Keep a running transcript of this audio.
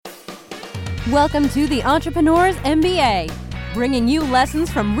Welcome to the Entrepreneur's MBA, bringing you lessons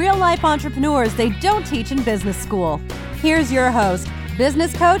from real-life entrepreneurs they don't teach in business school. Here's your host,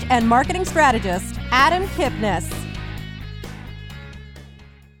 business coach and marketing strategist, Adam Kipnis.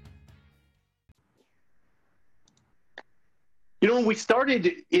 You know, when we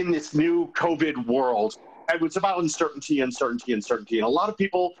started in this new COVID world, it was about uncertainty. And a lot of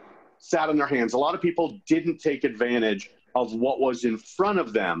people sat on their hands. A lot of people didn't take advantage of what was in front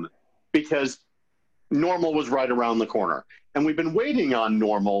of them because normal was right around the corner. And we've been waiting on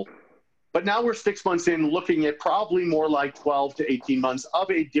normal, but now we're 6 months in, looking at probably more like 12 to 18 months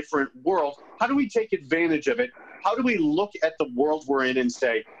of a different world. How do we take advantage of it? How do we look at the world we're in and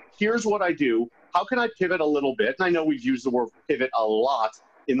say, here's what I do. How can I pivot a little bit? And I know we've used the word pivot a lot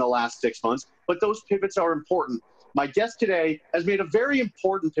in the last 6 months, but those pivots are important. My guest today has made a very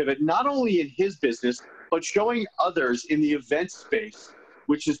important pivot, not only in his business, but showing others in the event space,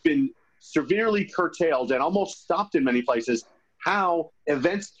 which has been severely curtailed and almost stopped in many places, how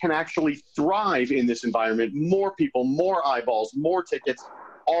events can actually thrive in this environment. More people, more eyeballs, more tickets,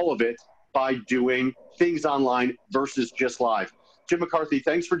 all of it by doing things online versus just live. Jim McCarthy,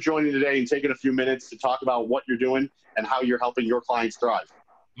 thanks for joining today and taking a few minutes to talk about what you're doing and how you're helping your clients thrive.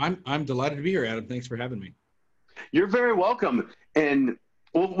 I'm delighted to be here, Adam. Thanks for having me. You're very welcome. And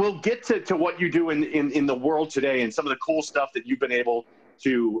we'll get to what you do in the world today and some of the cool stuff that you've been able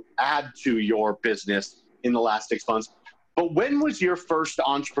to add to your business in the last 6 months. But when was your first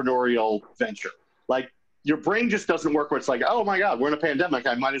entrepreneurial venture? Like, your brain just doesn't work where it's like, oh my God, we're in a pandemic.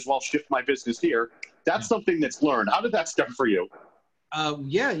 I might as well shift my business here. That's something that's learned. How did that start for you?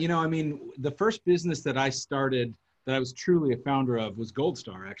 The first business that I started that I was truly a founder of was Gold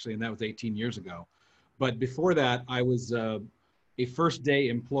Star, actually, and that was 18 years ago. But before that, I was a first day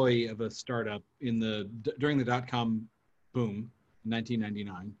employee of a startup during the dot-com boom in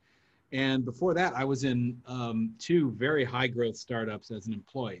 1999. And before that, I was in two very high growth startups as an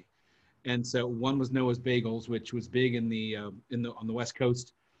employee. And so one was Noah's Bagels, which was big on the West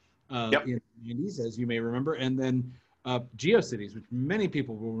Coast in the 90s, as you may remember. And then GeoCities, which many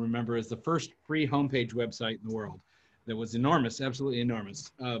people will remember as the first free homepage website in the world that was enormous, absolutely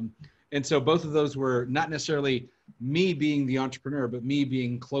enormous. And so both of those were not necessarily me being the entrepreneur, but me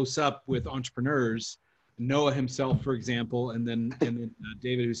being close up with entrepreneurs, Noah himself, for example, and then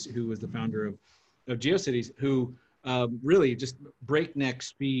David, who was the founder of GeoCities, who really just breakneck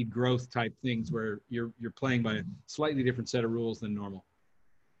speed growth type things where you're playing by a slightly different set of rules than normal.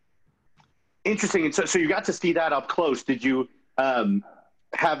 Interesting. And so you got to see that up close. Did you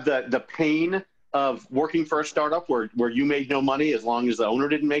have the pain of working for a startup where you made no money as long as the owner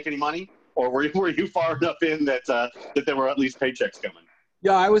didn't make any money? Or were you far enough in that there were at least paychecks coming?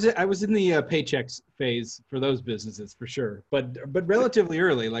 Yeah, I was in the paychecks phase for those businesses for sure, but relatively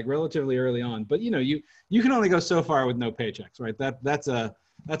early on. But you can only go so far with no paychecks, right? That's a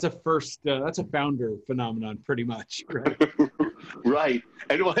founder phenomenon, pretty much, right? Right.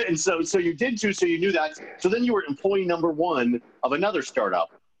 And so you did too. So you knew that. So then you were employee number one of another startup.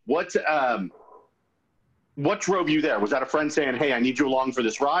 What drove you there? Was that a friend saying, "Hey, I need you along for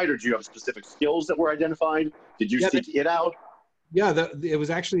this ride," or do you have specific skills that were identified? Did you seek it out? Yeah, it was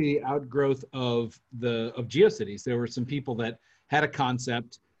actually the outgrowth of GeoCities. There were some people that had a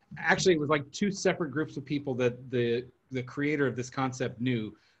concept. Actually, it was like two separate groups of people that the creator of this concept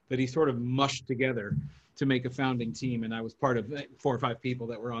knew that he sort of mushed together to make a founding team. And I was part of 4 or 5 people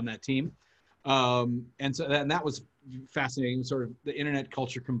that were on that team. And that was fascinating. Sort of the internet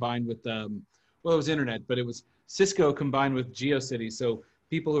culture combined with, it was internet, but it was Cisco combined with GeoCities. So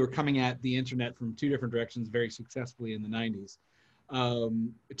people who were coming at the internet from 2 different directions very successfully in the 90s.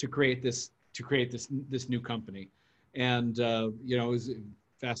 To create this new company. And it was a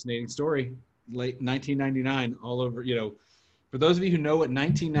fascinating story. Late 1999, all over, for those of you who know what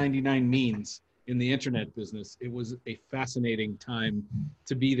 1999 means in the internet business, it was a fascinating time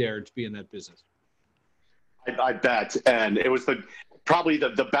to be there, to be in that business. I bet. And it was probably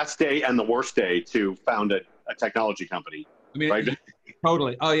the best day and the worst day to found a technology company. I mean, right?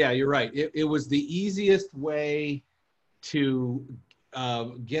 Totally. Oh yeah, you're right. It was the easiest way to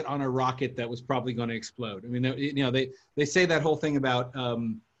get on a rocket that was probably going to explode. I mean, they say that whole thing about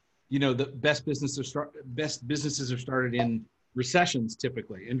the best businesses are started in recessions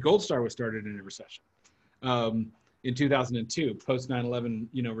typically, and Gold Star was started in a recession in 2002, post 9/11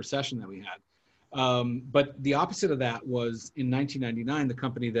 recession that we had. But the opposite of that was in 1999, the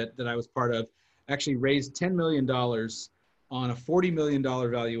company that I was part of actually raised $10 million on a $40 million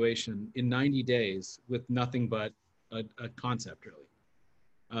valuation in 90 days with nothing but a concept, really.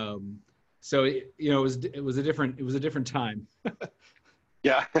 So it was a different time.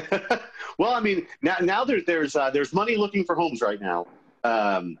 Yeah. Well, I mean, now there's money looking for homes right now.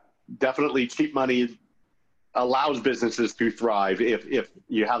 Definitely cheap money allows businesses to thrive if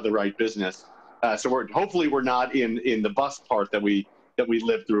you have the right business. So hopefully we're not in the bust part that we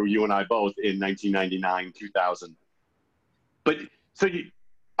lived through, you and I both, in 1999, 2000. But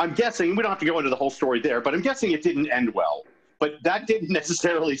I'm guessing, we don't have to go into the whole story there, but I'm guessing it didn't end well. But that didn't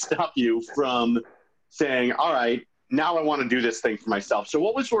necessarily stop you from saying, all right, now I want to do this thing for myself. So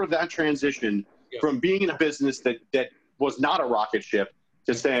what was sort of that transition from being in a business that was not a rocket ship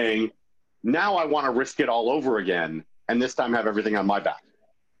to saying, now I want to risk it all over again, and this time have everything on my back?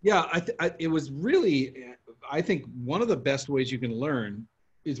 Yeah, it was really, I think one of the best ways you can learn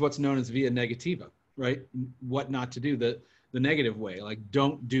is what's known as via negativa, right? What not to do, the negative way, like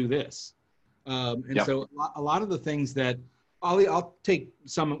don't do this. So a lot of the things that, I'll take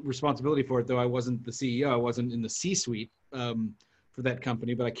some responsibility for it, though I wasn't the CEO, I wasn't in the C-suite for that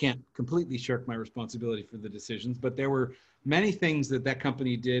company, but I can't completely shirk my responsibility for the decisions. But there were many things that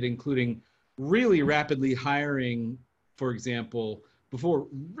company did, including really rapidly hiring, for example, before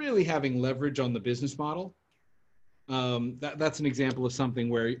really having leverage on the business model. That's an example of something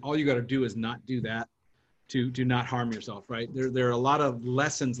where all you got to do is not do that to not harm yourself, right? There are a lot of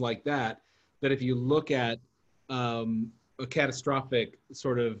lessons like that if you look at a catastrophic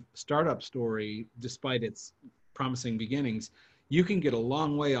sort of startup story, despite its promising beginnings, you can get a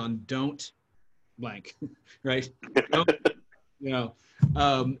long way on don't blank, right? Don't,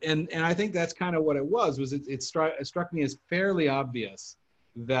 and I think that's kind of what it was it struck me as fairly obvious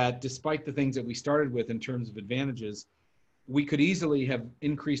that despite the things that we started with in terms of advantages, we could easily have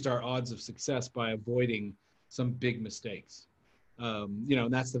increased our odds of success by avoiding some big mistakes.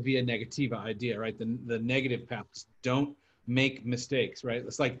 And that's the via negativa idea, right? The negative paths. Don't make mistakes, right?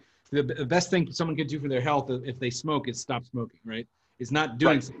 It's like the best thing someone could do for their health if they smoke is stop smoking, right? It's not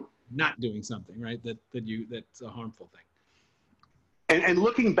doing something, not doing something, right? That's a harmful thing. And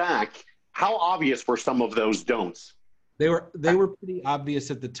looking back, how obvious were some of those don'ts? They were pretty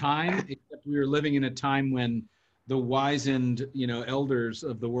obvious at the time, except we were living in a time when the wizened, elders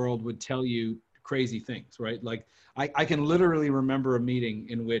of the world would tell you crazy things, right? Like I can literally remember a meeting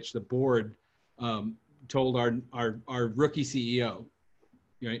in which the board told our rookie CEO,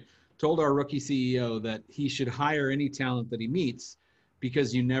 right? Told our rookie CEO that he should hire any talent that he meets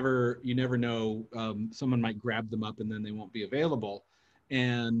because you never know, someone might grab them up and then they won't be available,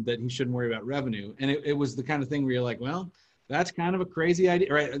 and that he shouldn't worry about revenue. And it was the kind of thing where you're like, well, that's kind of a crazy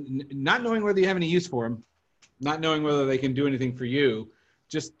idea, right? Not knowing whether you have any use for them, not knowing whether they can do anything for you,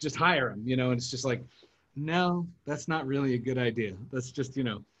 just hire them, and it's just like, no, that's not really a good idea. That's just,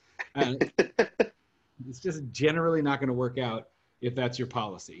 it's just generally not going to work out if that's your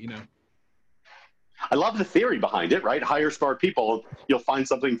policy, I love the theory behind it, right? Hire smart people, you'll find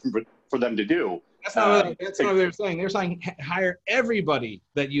something for them to do. That's not what they're saying. They're saying hire everybody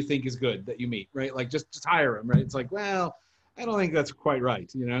that you think is good that you meet, right? Like just hire them, right? It's like, well, I don't think that's quite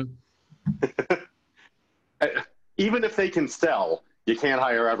right, Even if they can sell, you can't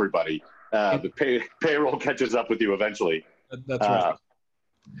hire everybody. The payroll catches up with you eventually. That's right.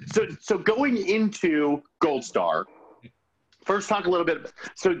 So going into Gold Star, first talk a little bit.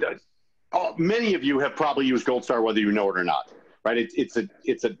 So many of you have probably used Gold Star, whether you know it or not, right? It's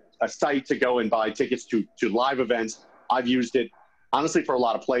a site to go and buy tickets to live events. I've used it honestly for a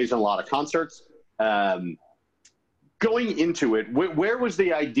lot of plays and a lot of concerts. Going into it, where was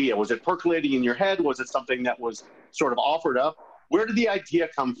the idea? Was it percolating in your head? Was it something that was sort of offered up? Where did the idea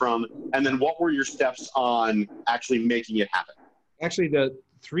come from? And then what were your steps on actually making it happen? Actually, the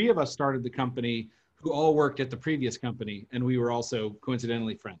three of us started the company who all worked at the previous company, and we were also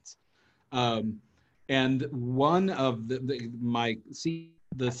coincidentally friends. And one of the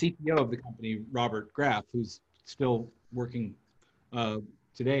CTO of the company, Robert Graff, who's still working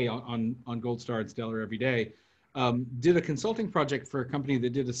today on Gold Star and Stellar every day, did a consulting project for a company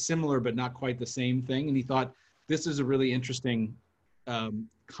that did a similar but not quite the same thing. And he thought, this is a really interesting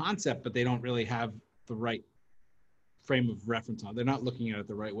concept, but they don't really have the right frame of reference on. They're not looking at it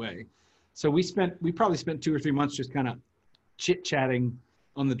the right way. So we probably spent 2 or 3 months just kind of chit-chatting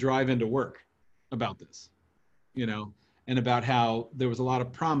on the drive into work about this, and about how there was a lot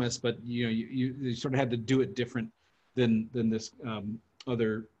of promise, but you sort of had to do it different than this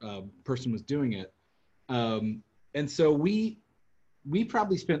other person was doing it. And so we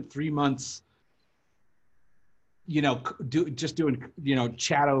probably spent 3 months, doing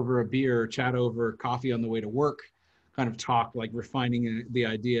chat over a beer, chat over coffee on the way to work, kind of talk, like refining the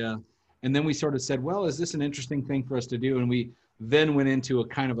idea. And then we sort of said, well, is this an interesting thing for us to do? And we then went into a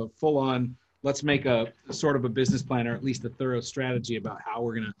kind of a full-on let's make a sort of a business plan, or at least a thorough strategy about how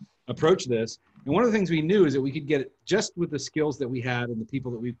we're going to approach this. And one of the things we knew is that we could get it just with the skills that we had and the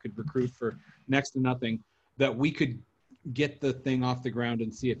people that we could recruit for next to nothing, that we could get the thing off the ground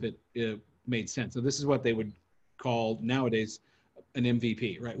and see if it made sense. So this is what they would call nowadays an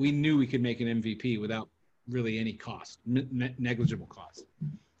MVP, right? We knew we could make an MVP without really any cost, negligible cost.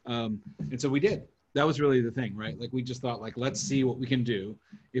 And so we did. That was really the thing, right? Like we just thought, like, let's see what we can do.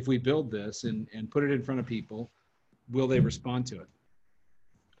 If we build this and put it in front of people, will they respond to it?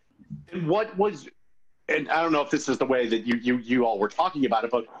 And what was, and I don't know if this is the way that you all were talking about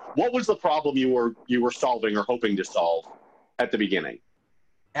it, but what was the problem you were solving or hoping to solve at the beginning?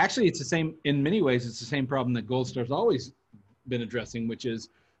 Actually, it's the same, in many ways, it's the same problem that Gold Star's always been addressing, which is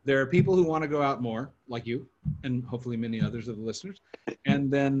there are people who want to go out more, like you, and hopefully many others of the listeners. And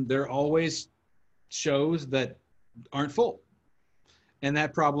then there are always shows that aren't full. And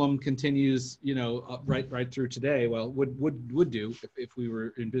that problem continues, you know, right through today. Well, would do if we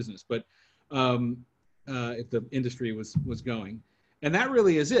were in business, but if the industry was going, and that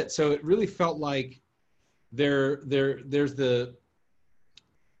really is it. So it really felt like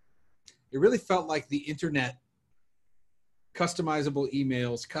it really felt like the internet, customizable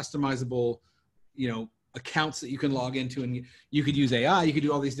emails, customizable, you know, accounts that you can log into, and you could use AI, you could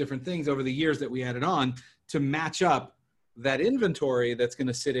do all these different things over the years that we added on to match up that inventory that's going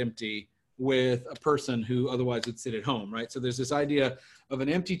to sit empty with a person who otherwise would sit at home, right? So there's this idea of an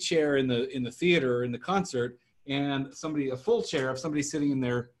empty chair in the theater or in the concert, and a full chair of somebody sitting in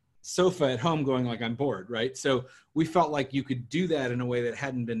their sofa at home going like, I'm bored, right? So we felt like you could do that in a way that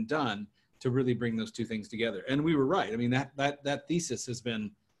hadn't been done to really bring those two things together. And we were right. I mean, that thesis has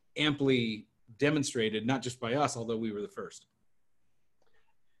been amply demonstrated, not just by us, although we were the first.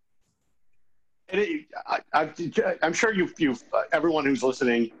 And I'm sure you've everyone who's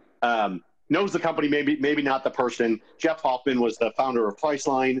listening knows the company, maybe not the person. Jeff Hoffman was the founder of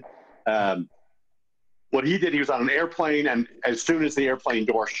Priceline. What he did, he was on an airplane, and as soon as the airplane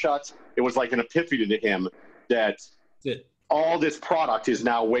door shut, it was like an epiphany to him that all this product is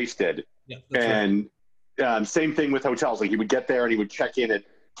now wasted. Yeah, and right. Same thing with hotels. Like he would get there and he would check in at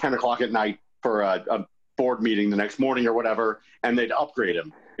 10 o'clock at night for a board meeting the next morning or whatever, and they'd upgrade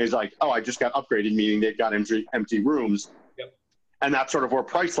him. He's like, oh, I just got upgraded, meaning they've got empty rooms. Yep. And that's sort of where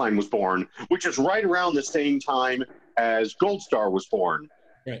Priceline was born, which is right around the same time as Gold Star was born.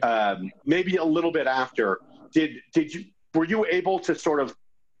 Right. Maybe a little bit after. Were you able to sort of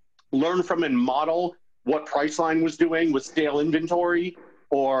learn from and model what Priceline was doing with stale inventory,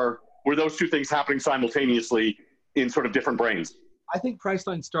 or were those two things happening simultaneously in sort of different brains? I think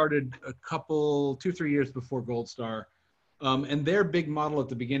Priceline started 2-3 years before Gold Star. And their big model at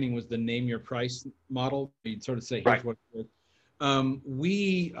the beginning was the name your price model. You'd sort of say, here's right. What it is.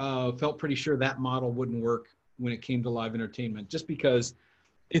 We felt pretty sure that model wouldn't work when it came to live entertainment, just because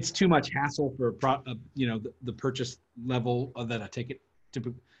it's too much hassle for the purchase level that a ticket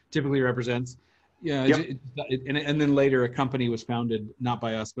typically represents. Yeah, yep. And then later a company was founded, not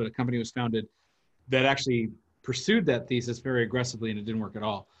by us, but a company was founded that actually pursued that thesis very aggressively, and it didn't work at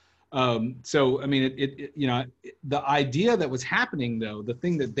all. So, I mean, the idea that was happening, though, the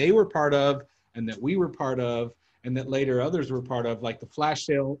thing that they were part of and that we were part of and that later others were part of, like the flash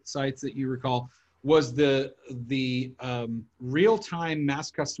sale sites that you recall, was the real-time mass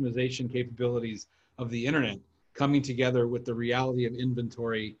customization capabilities of the internet coming together with the reality of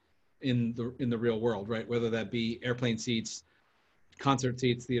inventory in the real world, right? Whether that be airplane seats, concert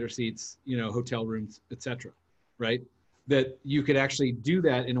seats, theater seats, hotel rooms, etc., right? That you could actually do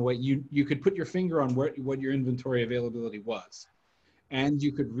that in a way, you could put your finger on what your inventory availability was, and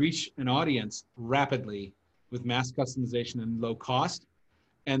you could reach an audience rapidly with mass customization and low cost.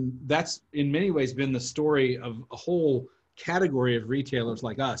 And that's in many ways been the story of a whole category of retailers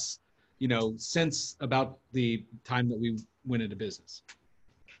like us, since about the time that we went into business.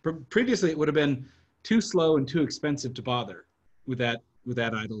 Previously, it would have been too slow and too expensive to bother with that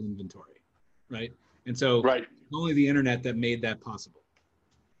idle inventory, right? And so right. Only the internet that made that possible.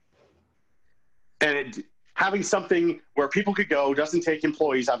 And having something where people could go, doesn't take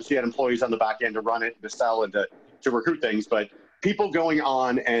employees. Obviously, you had employees on the back end to run it, to sell, and to recruit things. But people going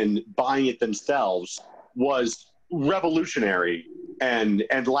on and buying it themselves was revolutionary, and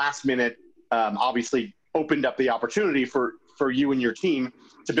last minute, obviously opened up the opportunity for you and your team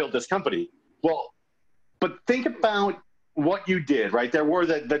to build this company. Well, but think about what you did, right? There were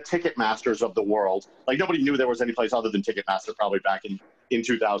the Ticketmasters of the world. Like nobody knew there was any place other than Ticketmaster probably back in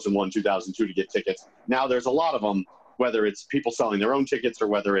 2001, 2002 to get tickets. Now there's a lot of them, whether it's people selling their own tickets or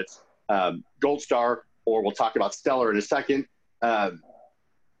whether it's Gold Star, or we'll talk about Stellar in a second.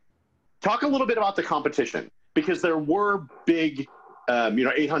 talk a little bit about the competition, because there were big,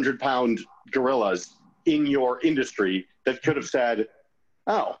 800-pound gorillas in your industry that could have said,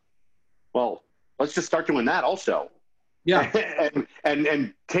 oh, well, let's just start doing that also. Yeah.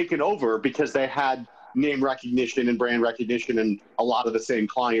 and taken over because they had name recognition and brand recognition and a lot of the same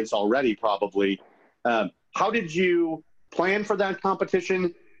clients already, probably. How did you plan for that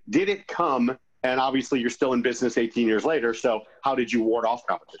competition? Did it come? And obviously you're still in business 18 years later. So how did you ward off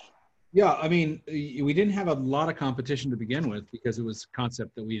competition? Yeah, I mean, we didn't have a lot of competition to begin with because it was a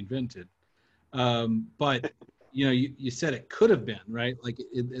concept that we invented. But you said it could have been, right? Like,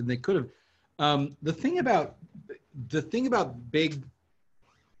 and they could have. The thing about big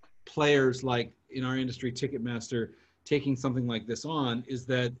players like in our industry, Ticketmaster, taking something like this on is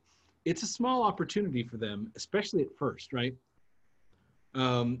that it's a small opportunity for them, especially at first, right?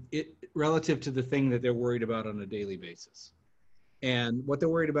 Relative to the thing that they're worried about on a daily basis. And what they're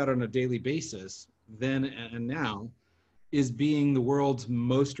worried about on a daily basis then and now is being the world's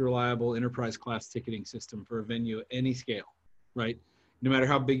most reliable enterprise class ticketing system for a venue at any scale, right? No matter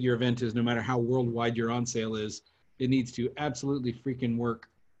how big your event is, no matter how worldwide your on sale is, it needs to absolutely freaking work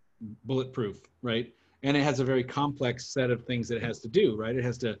bulletproof, right? And it has a very complex set of things that it has to do, right? It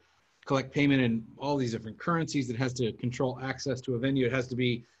has to collect payment in all these different currencies. It has to control access to a venue. It has to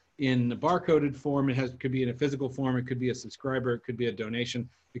be in a barcoded form. It could be in a physical form. It could be a subscriber. It could be a donation.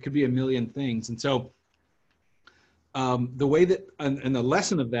 It could be a million things. And so the way that, and the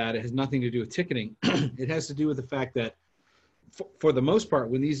lesson of that, it has nothing to do with ticketing. It has to do with the fact that for the most part,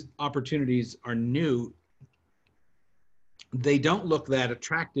 when these opportunities are new, they don't look that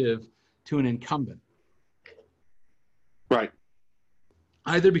attractive to an incumbent. Right.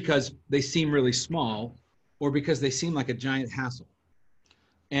 Either because they seem really small or because they seem like a giant hassle.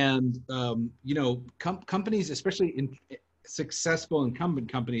 And, companies, especially in successful incumbent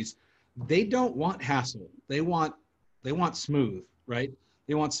companies, they don't want hassle. They want smooth, right?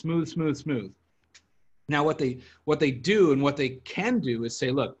 They want smooth. Now, what they do and what they can do is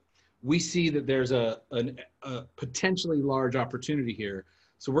say, look, we see that there's a potentially large opportunity here.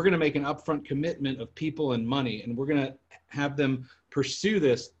 So we're going to make an upfront commitment of people and money, and we're going to have them pursue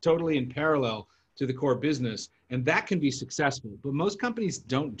this totally in parallel to the core business. And that can be successful. But most companies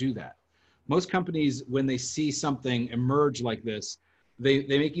don't do that. Most companies, when they see something emerge like this, they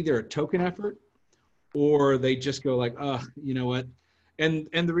make either a token effort or they just go like, oh, you know what? And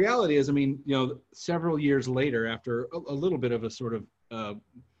the reality is, I mean, several years later, after a little bit of a sort of, I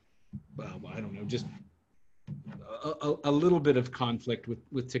don't know, just a little bit of conflict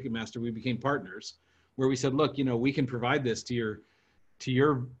with Ticketmaster, we became partners where we said, look, we can provide this to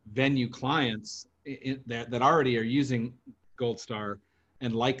your venue clients that already are using Gold Star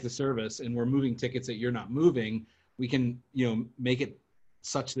and like the service, and we're moving tickets that you're not moving. We can, make it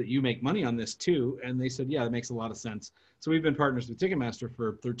such that you make money on this too. And they said, yeah, that makes a lot of sense. So we've been partners with Ticketmaster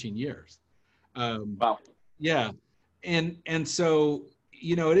for 13 years. Wow. Yeah. And so,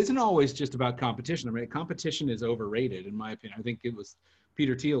 it isn't always just about competition. I mean, competition is overrated, in my opinion. I think it was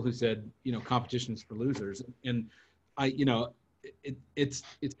Peter Thiel who said, competition is for losers. And it's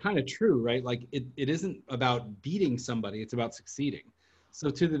kind of true, right? Like it isn't about beating somebody, it's about succeeding.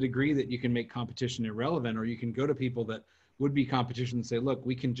 So to the degree that you can make competition irrelevant, or you can go to people that would be competition and say, look,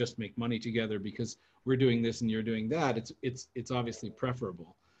 we can just make money together because we're doing this and you're doing that, it's obviously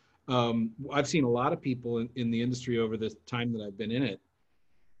preferable. I've seen a lot of people in the industry over this time that I've been in it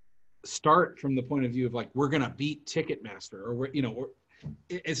start from the point of view of like, we're going to beat Ticketmaster, or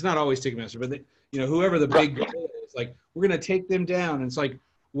it's not always Ticketmaster, but whoever the big goal is, like, we're going to take them down. And it's like,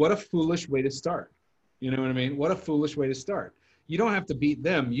 what a foolish way to start. You know what I mean? What a foolish way to start. You don't have to beat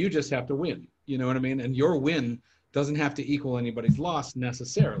them. You just have to win. You know what I mean? And your win doesn't have to equal anybody's loss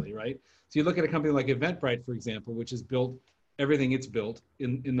necessarily, right? So you look at a company like Eventbrite, for example, which has built everything it's built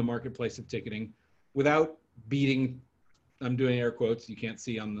in the marketplace of ticketing without beating, I'm doing air quotes, you can't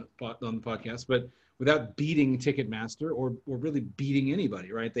see on the podcast, but without beating Ticketmaster or really beating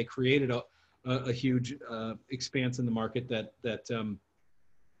anybody, right? They created a huge expanse in the market that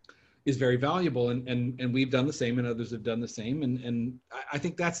is very valuable, and we've done the same, and others have done the same, and I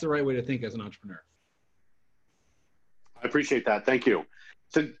think that's the right way to think as an entrepreneur. I appreciate that. Thank you.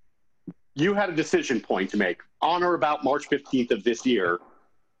 So you had a decision point to make on or about March 15th of this year.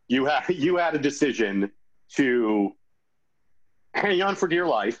 You had a decision to hang on for dear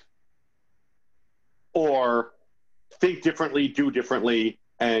life, or think differently, do differently,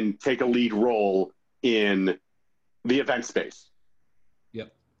 and take a lead role in the event space.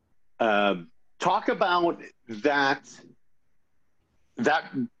 Yep. Talk about that.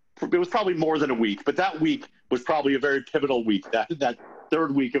 It was probably more than a week, but that week was probably a very pivotal week. That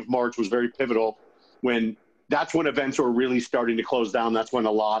third week of March was very pivotal that's when events were really starting to close down. That's when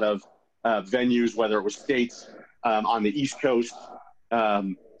a lot of venues, whether it was states on the East Coast,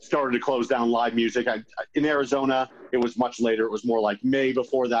 started to close down live music. In Arizona, it was much later. It was more like May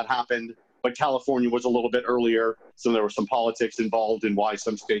before that happened. But California was a little bit earlier. So there was some politics involved in why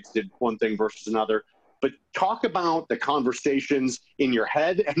some states did one thing versus another. But talk about the conversations in your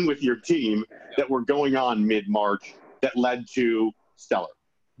head and with your team that were going on mid-March that led to Stellar.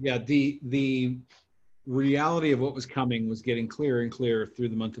 Yeah, the reality of what was coming was getting clearer and clearer through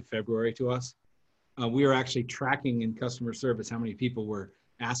the month of February to us. We were actually tracking in customer service how many people were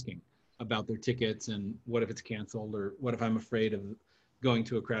asking about their tickets and what if it's canceled or what if I'm afraid of going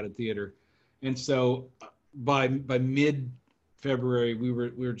to a crowded theater. And so by mid-February, we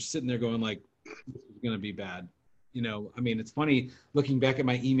were just sitting there going like, this is going to be bad. You know, I mean, it's funny looking back at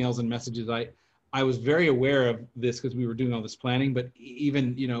my emails and messages. I was very aware of this because we were doing all this planning, but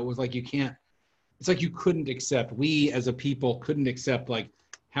even, you know, it was like, it's like you couldn't accept, we as a people couldn't accept like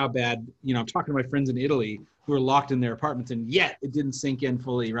how bad, you know, I'm talking to my friends in Italy who are locked in their apartments, and yet it didn't sink in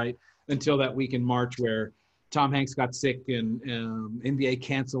fully, right? Until that week in March where Tom Hanks got sick and NBA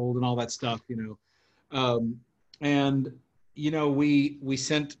canceled and all that stuff, you know. And, you know, we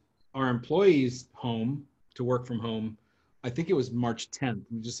sent our employees home to work from home. I think it was March 10th.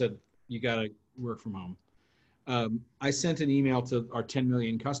 We just said, you got to work from home. I sent an email to our 10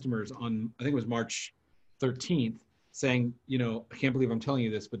 million customers on, I think it was March 13th, saying, you know, I can't believe I'm telling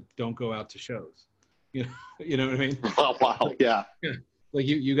you this, but don't go out to shows. You know what I mean? Oh, wow. Yeah. Like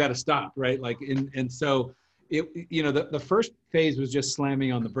you got to stop, right? Like, and so it, you know, the first phase was just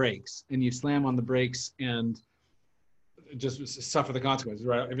slamming on the brakes, and you slam on the brakes and just suffer the consequences,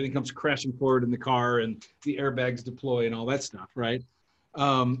 right? Everything comes crashing forward in the car and the airbags deploy and all that stuff, right?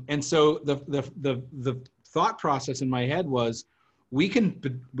 And so the thought process in my head was, we can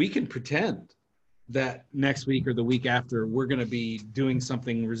pretend that next week or the week after we're going to be doing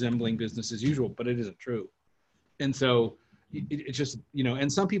something resembling business as usual, but it isn't true. And so it just, you know,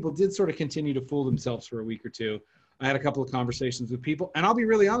 and some people did sort of continue to fool themselves for a week or two. I had a couple of conversations with people, and I'll be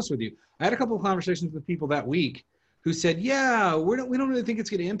really honest with you. I had a couple of conversations with people that week who said, yeah, we don't really think it's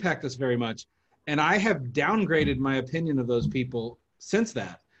going to impact us very much. And I have downgraded my opinion of those people since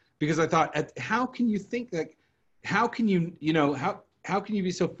that, because I thought, how can you think that, how can you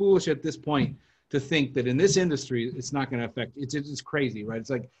be so foolish at this point to think that in this industry, it's not going to affect, it's just crazy, right? It's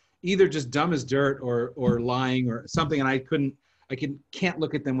like either just dumb as dirt or lying or something. And I can't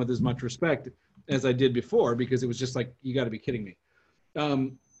look at them with as much respect as I did before, because it was just like, you got to be kidding me.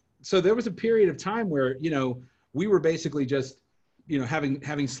 So there was a period of time where, you know, we were basically just, you know,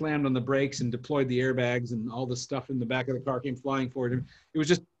 having slammed on the brakes and deployed the airbags and all the stuff in the back of the car came flying forward. And it was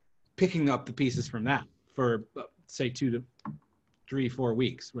just picking up the pieces from that for say 2 to 3, 4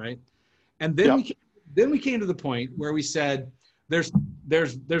 weeks, right? And then we came to the point where we said, there's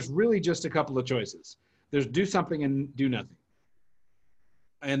really just a couple of choices. There's do something and do nothing.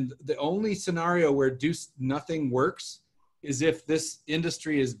 And the only scenario where do nothing works is if this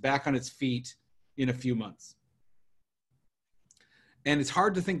industry is back on its feet in a few months. And it's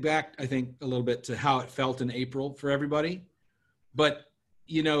hard to think back, I think, a little bit to how it felt in April for everybody. But,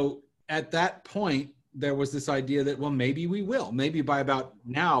 you know, at that point, there was this idea that, well, maybe we will. Maybe by about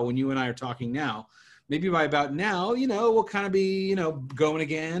now, when you and I are talking now, maybe by about now, you know, we'll kind of be, you know, going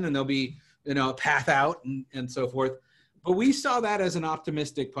again, and there'll be, you know, a path out and so forth. But we saw that as an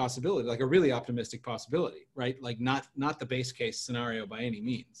optimistic possibility, like a really optimistic possibility, right? Like not the base case scenario by any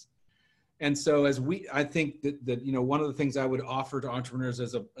means. And so I think that, you know, one of the things I would offer to entrepreneurs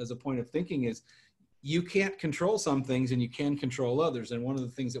as a point of thinking is, you can't control some things and you can control others. And one of the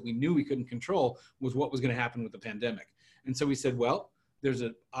things that we knew we couldn't control was what was going to happen with the pandemic. And so we said, well, there's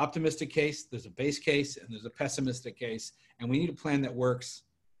an optimistic case, there's a base case, and there's a pessimistic case. And we need a plan that works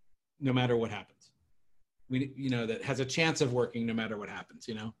no matter what happens. You know, that has a chance of working no matter what happens,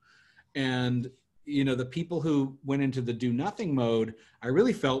 you know? And, you know, the people who went into the do nothing mode, I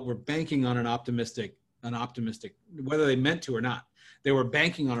really felt were banking on an optimistic, whether they meant to or not. They were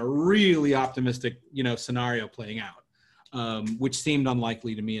banking on a really optimistic, you know, scenario playing out, which seemed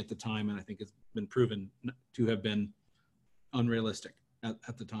unlikely to me at the time, and I think it's been proven to have been unrealistic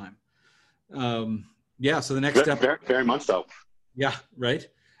at the time. Yeah. So the next step. Very, very much so. Yeah. Right.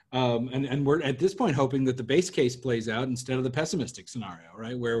 And we're at this point hoping that the base case plays out instead of the pessimistic scenario,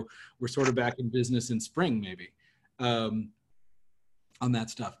 right? Where we're sort of back in business in spring, maybe, on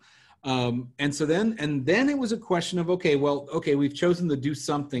that stuff. And then it was a question of, okay, we've chosen the do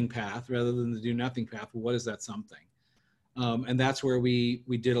something path rather than the do nothing path. Well, what is that something? And that's where we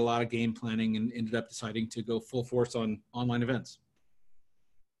did a lot of game planning and ended up deciding to go full force on online events.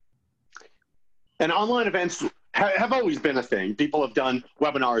 And online events have always been a thing. People have done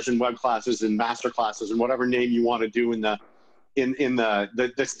webinars and web classes and master classes and whatever name you want to do in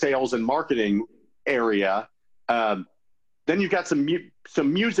the sales and marketing area. Then you've got some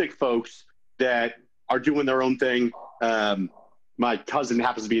music folks that are doing their own thing. My cousin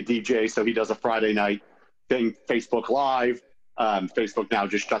happens to be a DJ, so he does a Friday night thing, Facebook Live. Facebook now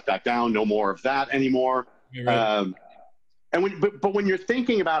just shut that down. No more of that anymore. Right. But when you're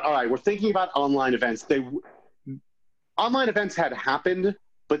thinking about, all right, we're thinking about online events. Online events had happened,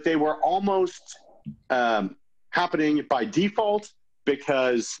 but they were almost happening by default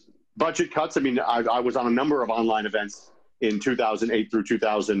because budget cuts. I mean, I was on a number of online events in 2008 through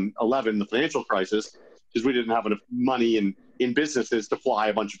 2011, the financial crisis, because we didn't have enough money in businesses to fly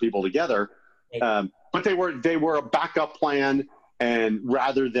a bunch of people together. Right. But they were a backup plan, and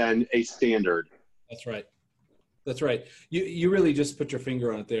rather than a standard. That's right. That's right. You really just put your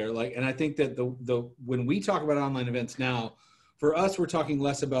finger on it there. And I think that when we talk about online events now, for us, we're talking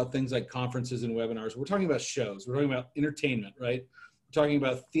less about things like conferences and webinars. We're talking about shows. We're talking about entertainment, right? We're talking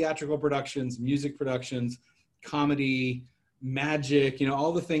about theatrical productions, music productions, comedy, magic,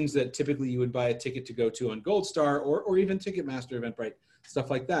 all the things that typically you would buy a ticket to go to on Gold Star or even Ticketmaster, Eventbrite, stuff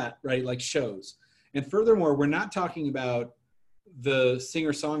like that, right? Like shows. And furthermore, we're not talking about the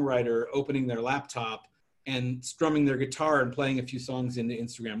singer-songwriter opening their laptop and strumming their guitar and playing a few songs into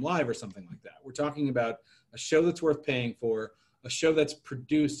Instagram Live or something like that. We're talking about a show that's worth paying for, a show that's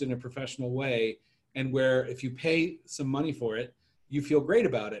produced in a professional way, and where if you pay some money for it, you feel great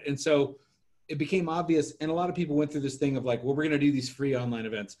about it. And so it became obvious, and a lot of people went through this thing of like, well, we're going to do these free online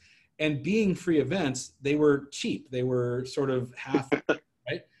events. And being free events, they were cheap. They were sort of half,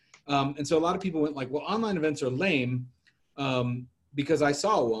 right? And so a lot of people went like, well, online events are lame because I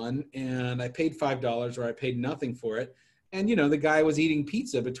saw one and I paid $5 or I paid nothing for it. And, the guy was eating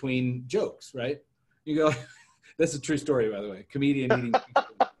pizza between jokes, right? You go, that's a true story, by the way. Comedian eating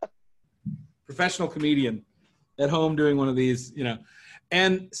pizza. Professional comedian at home doing one of these,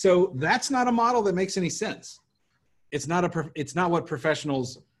 And so that's not a model that makes any sense. It's not what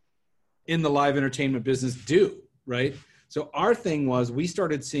professionals in the live entertainment business do, right? So our thing was we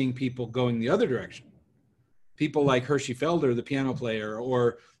started seeing people going the other direction. People like Hershey Felder, the piano player,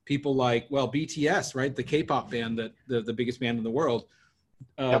 or people like, BTS, right? The K-pop band, that the biggest band in the world,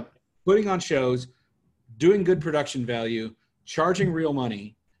 putting on shows, doing good production value, charging real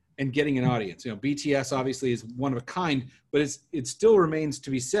money, and getting an audience. BTS obviously is one of a kind, but it still remains to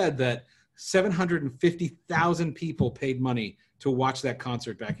be said that 750,000 people paid money to watch that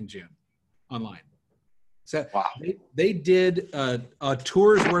concert back in June online. So wow. They did a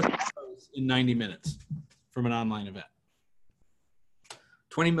tour's worth of shows in 90 minutes from an online event.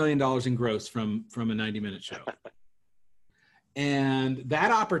 $20 million in gross from a 90-minute show. And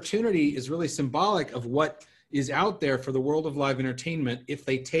that opportunity is really symbolic of what is out there for the world of live entertainment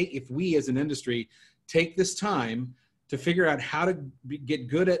if we as an industry take this time to figure out how to get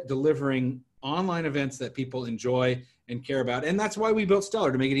good at delivering online events that people enjoy and care about. And that's why we built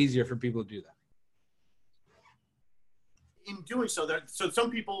Stellar, to make it easier for people to do that. In doing so, so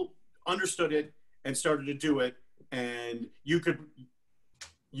some people understood it and started to do it, and you could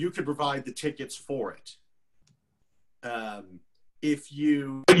provide the tickets for it. But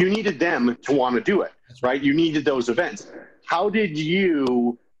you needed them to want to do it, right? You needed those events. How did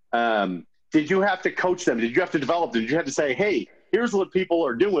you have to coach them? Did you have to develop them? Did you have to say, hey, here's what people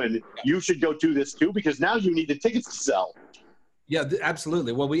are doing. You should go do this too, because now you need the tickets to sell. Yeah,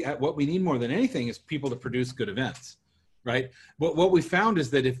 absolutely. Well, what we need more than anything is people to produce good events, right? What we found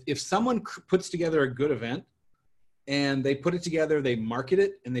is that if someone puts together a good event and they put it together, they market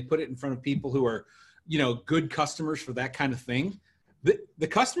it, and they put it in front of people who are, good customers for that kind of thing, the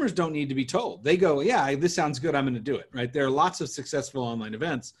customers don't need to be told. They go, yeah, this sounds good, I'm going to do it, right? There are lots of successful online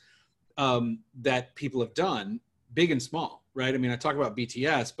events that people have done, big and small, right? I mean, I talk about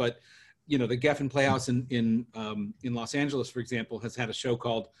BTS, but the Geffen Playhouse in Los Angeles, for example, has had a show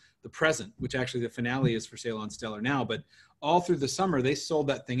called The Present, which actually the finale is for sale on Stellar now. But all through the summer, they sold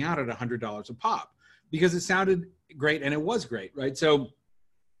that thing out at $100 a pop because it sounded great, and it was great, right? So,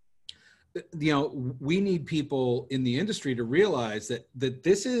 we need people in the industry to realize that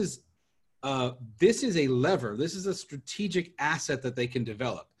this is a lever. This is a strategic asset that they can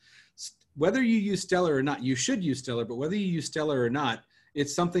develop. Whether you use Stellar or not, you should use Stellar, but whether you use Stellar or not,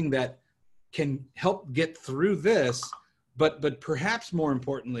 it's something that can help get through this. But perhaps more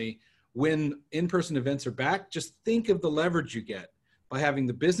importantly, when in-person events are back, just think of the leverage you get by having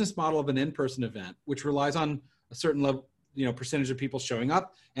the business model of an in-person event, which relies on a certain level, percentage of people showing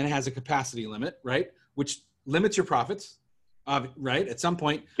up, and it has a capacity limit, right? Which limits your profits, right? At some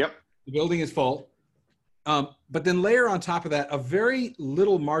point, yep, the building is full. But then layer on top of that a very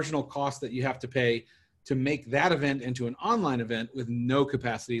little marginal cost that you have to pay to make that event into an online event with no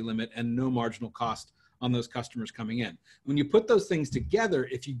capacity limit and no marginal cost on those customers coming in. When you put those things together,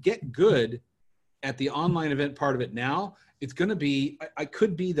 if you get good at the online event part of it now, it's going to be, I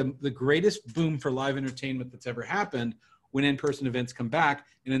could be the greatest boom for live entertainment that's ever happened when in-person events come back.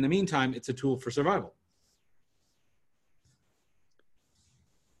 And in the meantime, it's a tool for survival.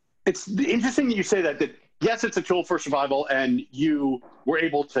 It's interesting that you say that yes, it's a tool for survival, and you were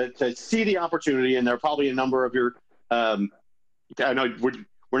able to see the opportunity, and there are probably a number of your, I know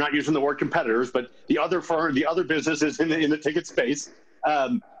we're not using the word competitors, but the other businesses in the ticket space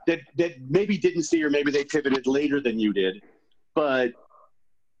that maybe didn't see, or maybe they pivoted later than you did. But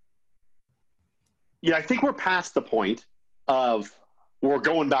yeah, I think we're past the point of we're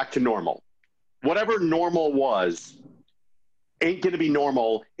going back to normal. Whatever normal was ain't going to be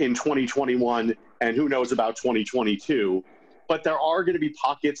normal in 2021, and who knows about 2022. But there are going to be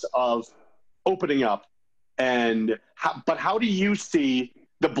pockets of opening up. And but how do you see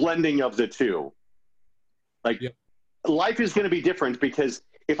the blending of the two? Like, yep. Life is going to be different, because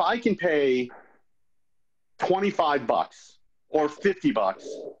if I can pay $25 or $50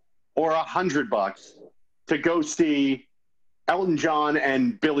 or $100 to go see Elton John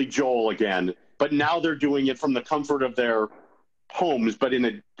and Billy Joel again, but now they're doing it from the comfort of their homes, but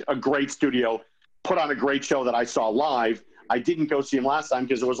in a great studio, put on a great show that I saw live. I didn't go see him last time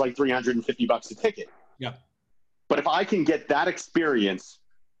because it was like $350 a ticket. Yeah. But if I can get that experience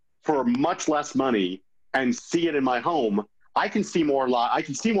for much less money and see it in my home, I can see more live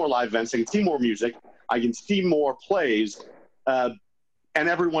events. I can see more music. I can see more plays, and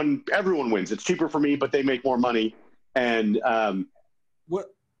everyone wins. It's cheaper for me, but they make more money, and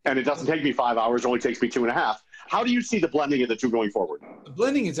it doesn't take me 5 hours. It only takes me 2.5. How do you see the blending of the two going forward? The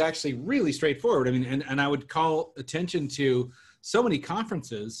blending is actually really straightforward. I mean, and I would call attention to so many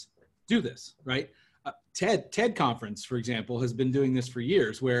conferences do this, right? TED conference, for example, has been doing this for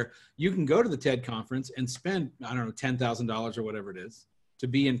years, where you can go to the TED conference and spend, I don't know, $10,000 or whatever it is to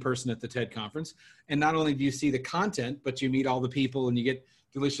be in person at the TED conference. And not only do you see the content, but you meet all the people and you get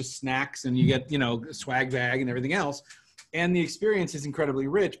delicious snacks and you get, a swag bag and everything else. And the experience is incredibly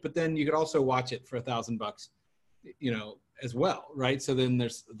rich, but then you could also watch it for $1,000, as well, right? So then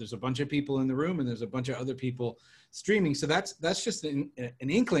there's a bunch of people in the room and there's a bunch of other people streaming. So that's just an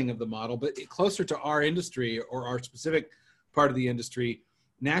inkling of the model, but closer to our industry or our specific part of the industry.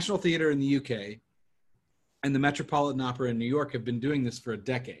 National Theatre in the UK and the Metropolitan Opera in New York have been doing this for a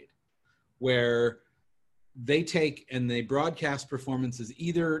decade, where they take and they broadcast performances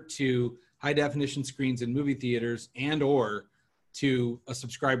either to high definition screens in movie theaters and or to a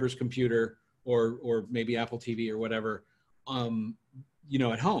subscriber's computer or maybe Apple TV or whatever,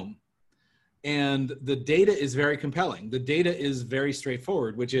 at home. And the data is very compelling. The data is very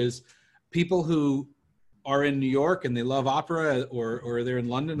straightforward, which is people who are in New York and they love opera, or they're in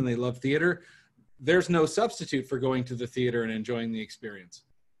London and they love theater. There's no substitute for going to the theater and enjoying the experience.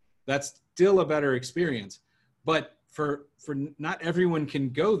 That's still a better experience. But for not everyone can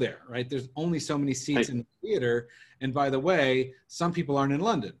go there, right? There's only so many seats in the theater. And by the way, some people aren't in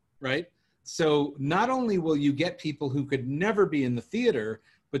London, right? So not only will you get people who could never be in the theater,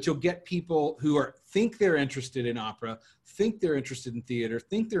 but you'll get people who think they're interested in opera, think they're interested in theater,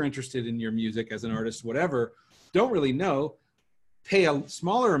 think they're interested in your music as an artist, whatever, don't really know, pay a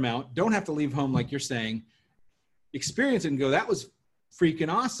smaller amount, don't have to leave home like you're saying, experience it and go, that was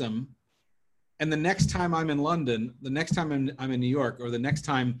freaking awesome. And the next time I'm in London, the next time I'm in New York, or the next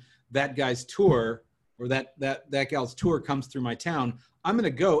time that guy's tour or that gal's tour comes through my town, I'm going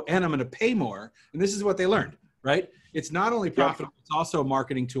to go and I'm going to pay more. And this is what they learned, right? It's not only profitable, it's also a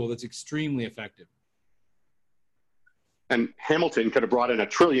marketing tool that's extremely effective. And Hamilton could have brought in $1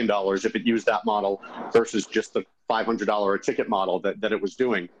 trillion if it used that model versus just the $500 a ticket model that it was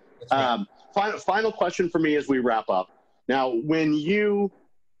doing. Right. Final question for me as we wrap up. Now, when you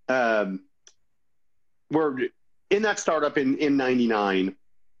were in that startup in 99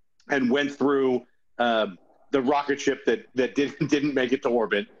 and went through the rocket ship that didn't make it to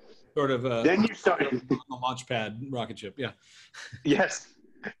orbit, sort of then you started the launch pad rocket ship. Yeah. Yes.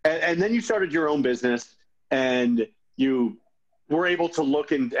 And then you started your own business, and you were able to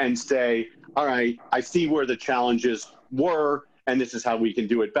look and say, all right, I see where the challenges were, and this is how we can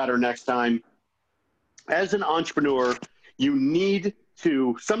do it better next time. As an entrepreneur, you need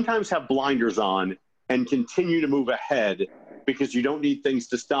to sometimes have blinders on and continue to move ahead, because you don't need things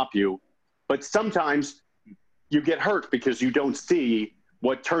to stop you. But sometimes you get hurt because you don't see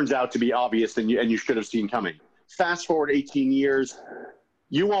what turns out to be obvious and you should have seen coming. Fast forward 18 years,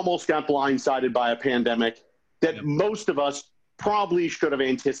 you almost got blindsided by a pandemic that most of us probably should have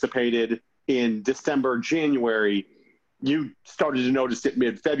anticipated in December, January. You started to notice it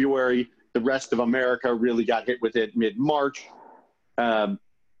mid-February. The rest of America really got hit with it mid-March.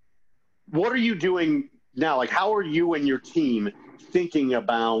 What are you doing now? Like, how are you and your team thinking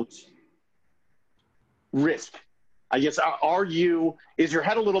about risk? I guess, is your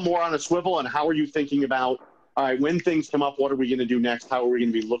head a little more on a swivel, and how are you thinking about, all right, when things come up, what are we going to do next? How are we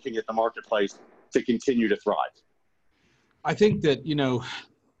going to be looking at the marketplace to continue to thrive? I think that,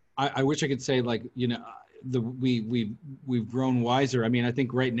 I wish I could say, like, we've grown wiser. I mean, I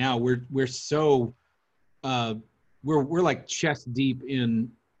think right now we're so, we're like chest deep in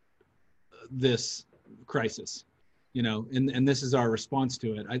this crisis, and this is our response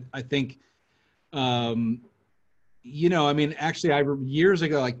to it. I think, I mean, actually, years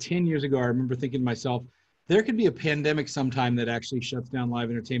ago, like 10 years ago, I remember thinking to myself, there could be a pandemic sometime that actually shuts down live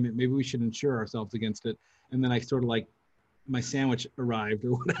entertainment. Maybe we should insure ourselves against it. And then I sort of like, my sandwich arrived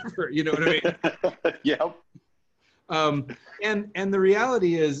or whatever, you know what I mean? Yep. And the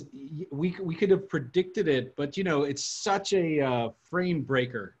reality is we could have predicted it, but it's such a frame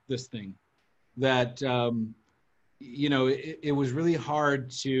breaker, this thing, that, it was really hard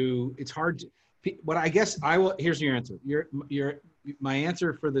to, but I guess here's your answer. My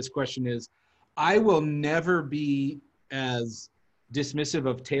answer for this question is, I will never be as dismissive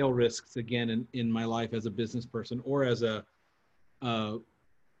of tail risks again in my life as a business person or as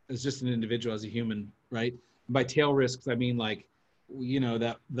just an individual, as a human, right? By tail risks, I mean like,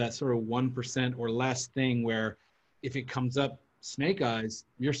 that sort of 1% or less thing where if it comes up snake eyes,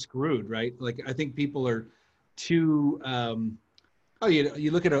 you're screwed, right? Like, I think people are too,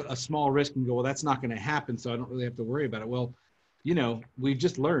 you look at a small risk and go, well, that's not going to happen, so I don't really have to worry about it. Well, we've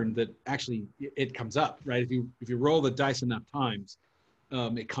just learned that actually it comes up, right? If you roll the dice enough times,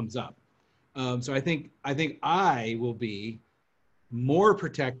 it comes up. So I think I will be more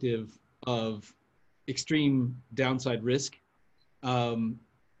protective of extreme downside risk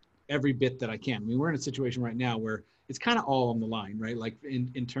every bit that I can. I mean, we're in a situation right now where it's kind of all on the line, right? Like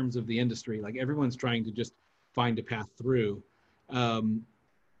in terms of the industry, like everyone's trying to just find a path through. But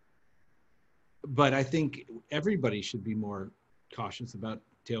I think everybody should be more cautious about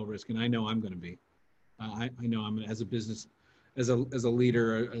tail risk, and I know I'm going to be. I know I'm, as a business, as a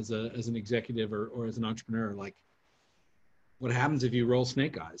leader, as an executive, or as an entrepreneur. Like, what happens if you roll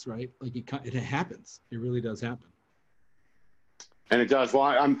snake eyes, right? Like, it happens. It really does happen. And it does.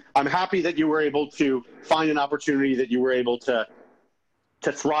 Well, I'm happy that you were able to find an opportunity, that you were able to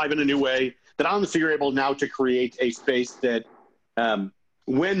thrive in a new way. That honestly, you're able now to create a space that,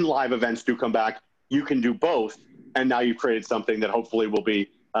 when live events do come back, you can do both. And now you've created something that hopefully will be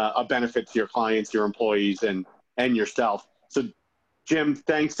a benefit to your clients, your employees, and yourself. So, Jim,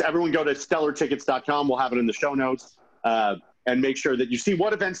 thanks. Everyone go to stellartickets.com. We'll have it in the show notes. And make sure that you see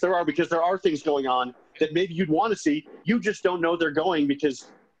what events there are, because there are things going on that maybe you'd want to see. You just don't know they're going because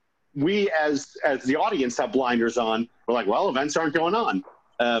we, as the audience, have blinders on. We're like, well, events aren't going on.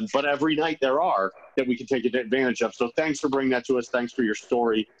 But every night there are that we can take advantage of. So thanks for bringing that to us. Thanks for your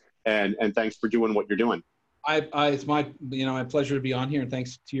story. And thanks for doing what you're doing. It's my pleasure to be on here, and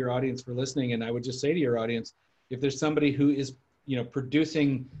thanks to your audience for listening. And I would just say to your audience, if there's somebody who is,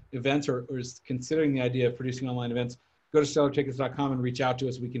 producing events or is considering the idea of producing online events, go to stellartickets.com and reach out to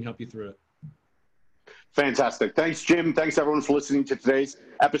us. We can help you through it. Fantastic. Thanks, Jim. Thanks, everyone, for listening to today's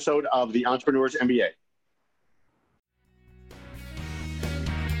episode of the Entrepreneurs MBA.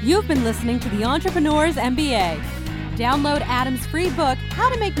 You've been listening to the Entrepreneurs MBA. Download Adam's free book, How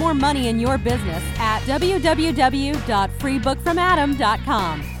to Make More Money in Your Business, at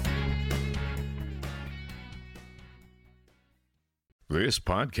www.freebookfromadam.com. This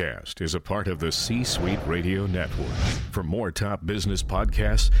podcast is a part of the C-Suite Radio Network. For more top business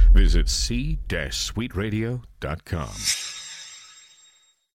podcasts, visit c-suiteradio.com.